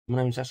My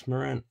name is Ash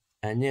Morant,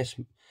 and yes,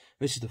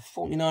 this is the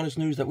 49ers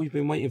news that we've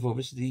been waiting for.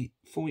 This is the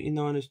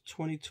 49ers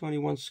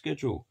 2021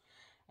 schedule.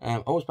 I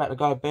was about to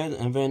go to bed,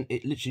 and then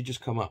it literally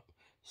just come up.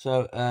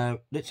 So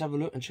let's have a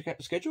look and check out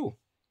the schedule.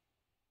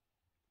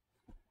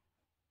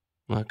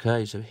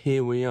 Okay, so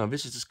here we are.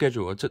 This is the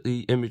schedule. I took the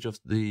image of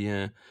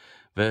the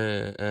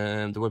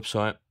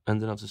website,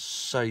 and then I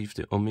just saved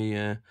it on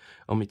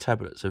my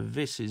tablet. So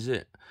this is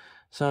it.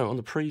 So on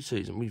the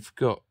preseason, we've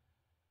got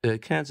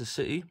Kansas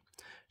City,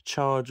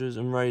 Chargers,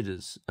 and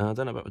Raiders. I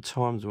don't know about the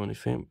times or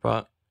anything,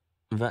 but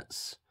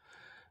that's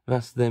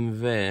them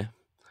there.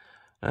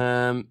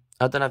 I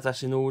don't know if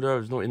that's in order or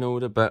it's not in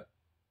order, but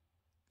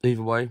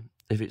either way,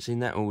 if it's in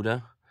that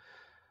order,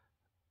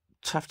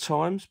 tough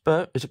times,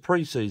 but it's a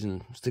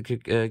pre-season to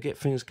get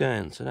things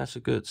going, so that's a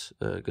good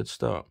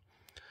start.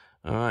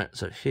 All right,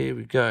 so here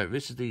we go.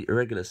 This is the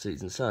regular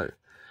season. So,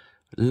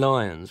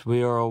 Lions,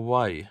 we are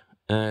away.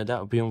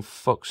 That'll be on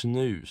Fox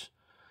News.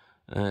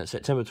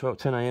 September 12th,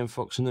 10 a.m.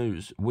 Fox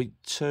News. Week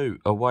 2,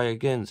 away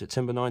again.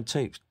 September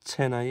 19th,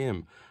 10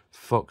 a.m.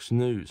 Fox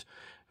News.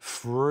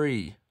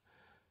 Free.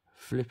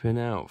 I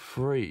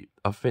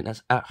think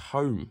that's at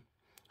home.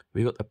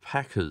 We got the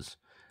Packers.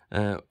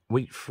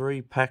 Week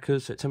 3,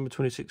 Packers, September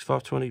 26th,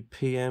 5:20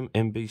 p.m.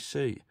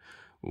 NBC.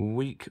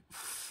 Week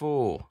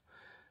 4,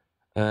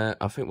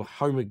 I think we're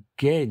home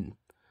again.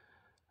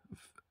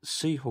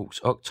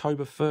 Seahawks,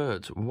 October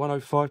 3rd,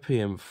 1:05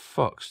 p.m.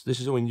 Fox.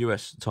 This is all in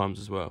US times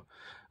as well.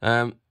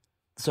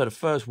 So the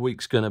first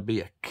week's going to be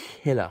a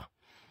killer.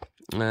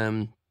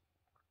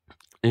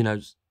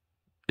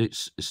 It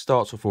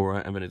starts off all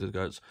right, and then it just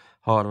goes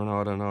harder and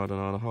harder and harder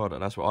and harder and harder.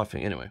 That's what I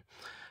think, anyway.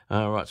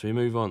 Right, so we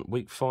move on.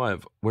 Week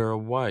 5, we're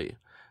away.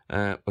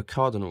 The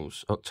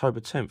Cardinals, October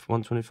 10th,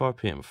 1:25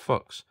 p.m.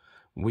 Fox.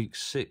 Week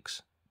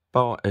 6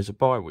 is a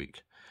bye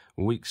week.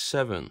 Week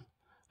 7,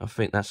 I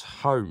think that's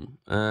home.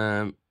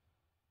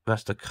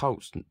 That's the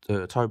Colts,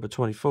 October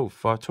 24th,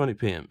 5:20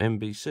 p.m.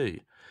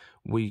 NBC.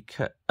 Week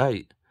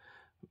 8,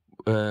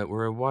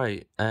 we're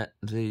away at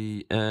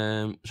the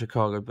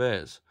Chicago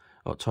Bears,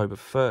 October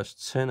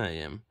 1st, 10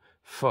 a.m.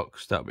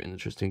 Fox. That'll be an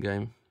interesting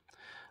game.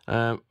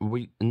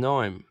 Week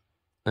 9,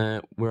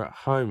 we're at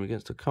home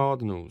against the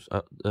Cardinals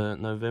at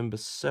November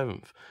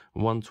 7th,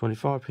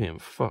 1:25 p.m.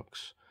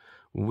 Fox.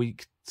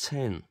 Week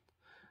 10,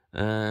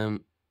 we'll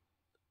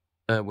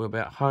be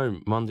at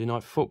home Monday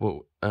Night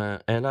Football,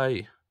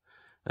 LA.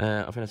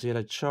 I think that's the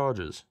LA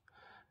Chargers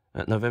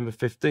at November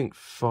 15th,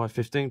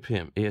 5:15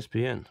 p.m.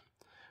 ESPN.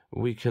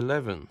 Week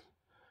 11,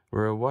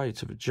 we're away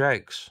to the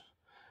Jags,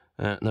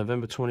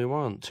 November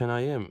 21, 10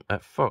 a.m.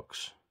 at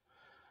Fox.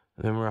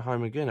 And then we're at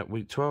home again at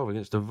Week 12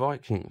 against the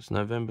Vikings,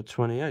 November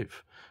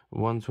 28th,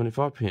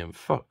 1:25 p.m.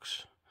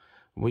 Fox.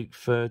 Week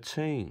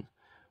 13,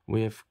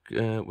 we're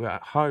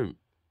at home.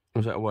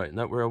 Was that away?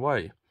 No, we're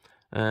away.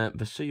 The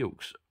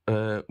Seahawks,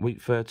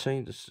 Week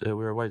 13,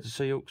 we're away to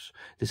Seahawks,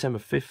 December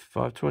 5th,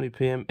 5:20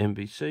 p.m.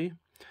 NBC.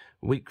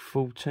 Week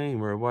 14,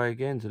 we're away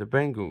again to the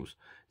Bengals,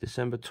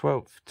 December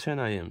 12th, 10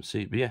 a.m.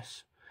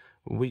 CBS.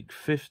 Week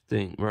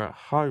 15, we're at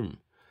home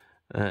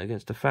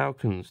against the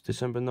Falcons,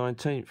 December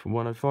 19th,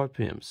 1:05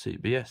 p.m.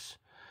 CBS.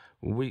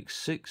 Week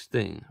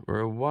 16, we're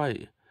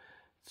away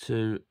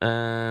to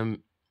the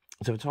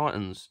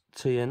Titans,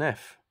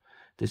 TNF,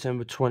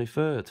 December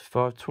 23rd,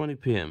 5:20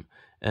 p.m.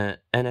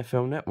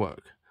 NFL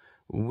Network.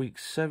 Week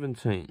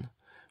 17,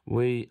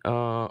 we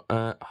are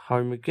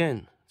home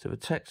again to the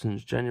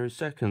Texans, January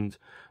 2nd,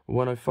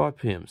 1:05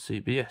 p.m.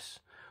 CBS.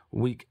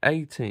 Week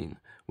 18,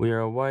 we are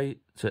away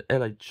to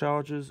LA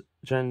Chargers,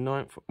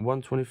 January 9th,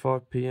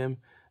 1:25 p.m.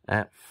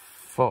 at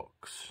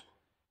Fox.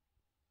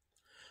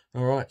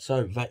 Alright,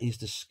 so that is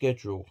the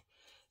schedule.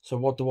 So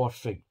what do I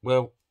think?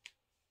 Well,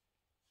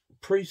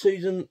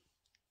 pre-season,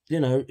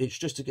 it's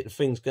just to get the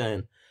things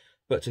going.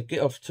 But to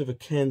get off to the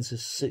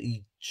Kansas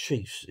City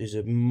Chiefs is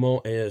a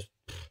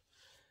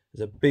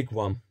big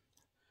one.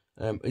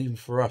 Even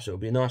for us, it'll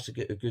be nice to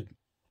get a good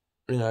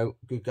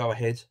go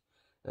ahead,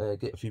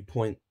 get a few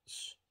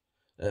points,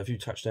 a few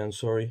touchdowns.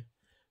 Sorry,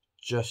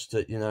 just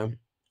to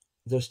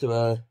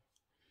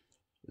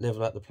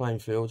level out the playing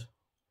field.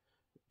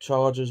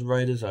 Chargers,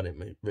 Raiders, I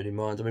didn't really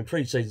mind. I mean,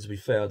 pre-season, to be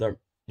fair, I don't,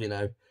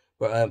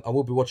 but I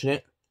will be watching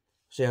it,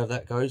 see how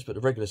that goes. But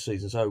the regular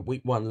season, so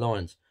week 1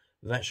 Lions,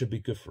 that should be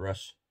good for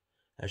us.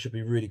 That should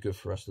be really good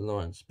for us, the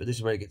Lions. But this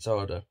is where it gets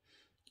harder.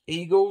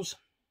 Eagles,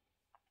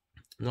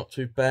 not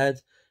too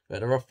bad. But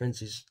their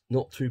offense is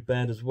not too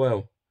bad as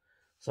well.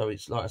 So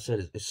it's, like I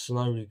said, it's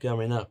slowly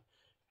going up.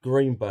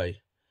 Green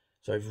Bay.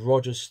 So if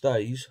Rodgers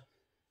stays,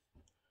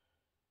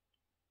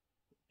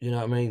 you know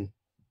what I mean?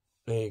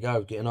 There you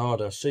go, getting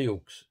harder.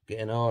 Seahawks,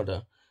 getting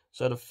harder.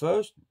 So the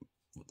first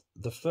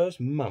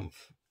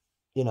month,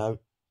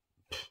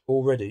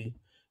 already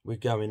we're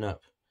going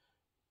up.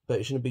 But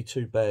it shouldn't be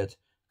too bad.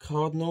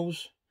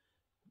 Cardinals,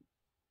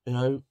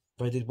 they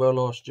did well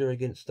last year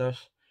against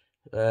us.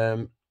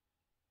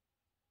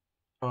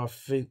 I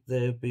think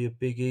there'll be a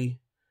biggie.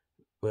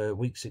 Where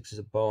week 6 is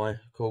a bye,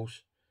 of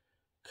course.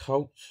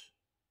 Colts,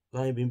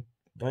 they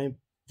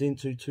didn't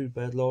do too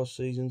bad last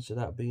season, so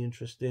that'll be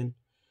interesting.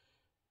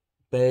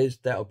 Bears,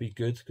 that'll be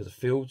good because of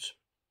Fields.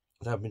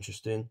 That'll be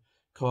interesting.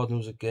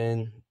 Cardinals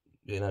again,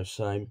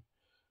 same.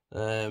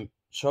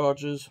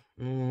 Chargers,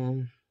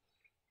 don't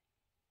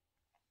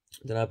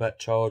know about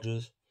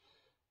Chargers.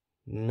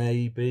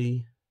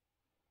 Maybe.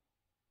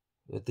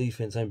 The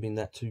defense ain't been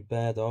that too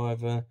bad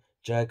either.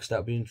 Jags,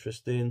 that'll be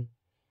interesting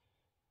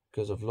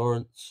because of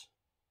Lawrence.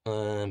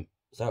 So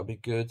that'll be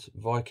good.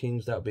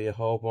 Vikings, that'll be a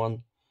hard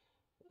one.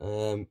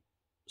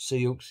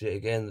 Seahawks, yet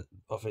again,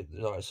 I think,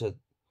 like I said,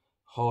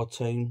 hard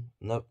team.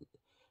 No,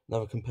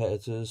 another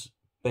competitors.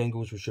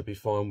 Bengals we should be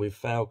fine with.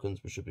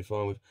 Falcons we should be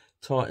fine with.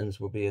 Titans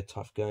will be a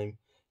tough game.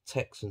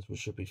 Texans we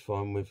should be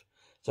fine with.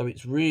 So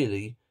it's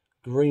really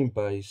Green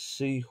Bay,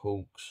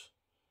 Seahawks,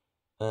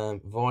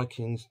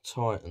 Vikings,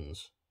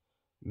 Titans,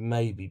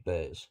 maybe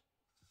Bears.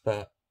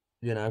 But,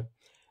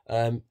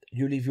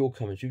 you leave your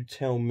comments. You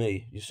tell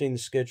me. You've seen the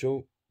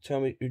schedule. Tell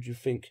me who do you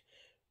think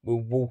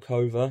will walk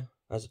over,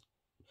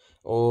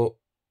 or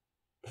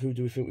who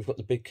do we think we've got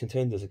the big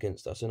contenders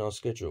against us in our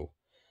schedule?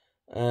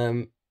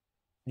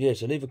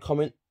 So leave a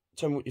comment.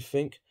 Tell me what you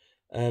think.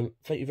 Thank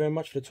you very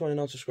much for the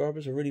 29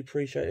 subscribers. I really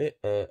appreciate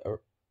it.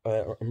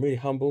 I'm really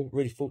humble,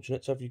 really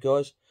fortunate to have you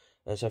guys.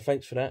 So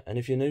thanks for that. And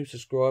if you're new,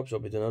 subscribe. So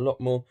I'll be doing a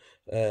lot more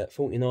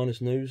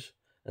 49ers news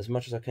as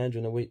much as I can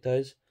during the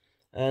weekdays.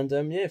 And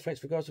thanks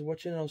for guys for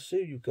watching. And I'll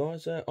see you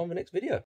guys on the next video.